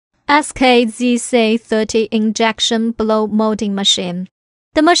SKZC30 injection blow molding machine.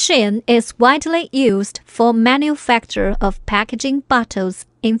 The machine is widely used for manufacture of packaging bottles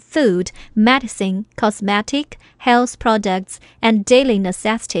in food, medicine, cosmetic, health products, and daily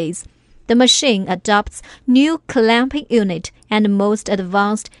necessities. The machine adopts new clamping unit and most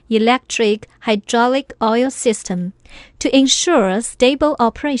advanced electric hydraulic oil system to ensure stable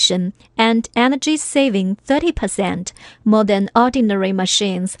operation and energy saving 30% more than ordinary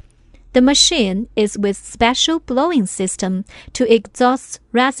machines. The machine is with special blowing system to exhaust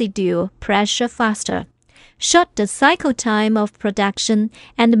residue pressure faster, short the cycle time of production,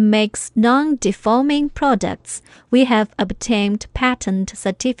 and makes non-deforming products. We have obtained patent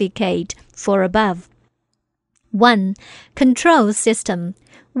certificate for above. 1. Control system.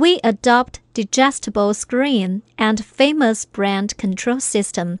 We adopt digestible screen and famous brand control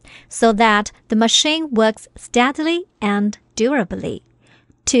system so that the machine works steadily and durably.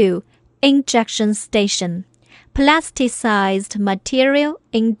 2. Injection station. Plasticized material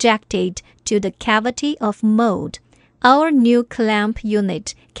injected to the cavity of mold. Our new clamp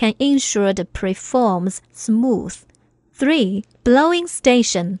unit can ensure the preforms smooth. 3. Blowing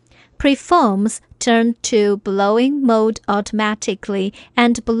station. Preforms turn to blowing mold automatically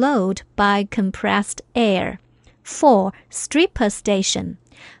and blowed by compressed air. 4. Stripper station.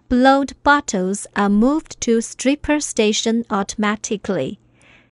 Blowed bottles are moved to stripper station automatically.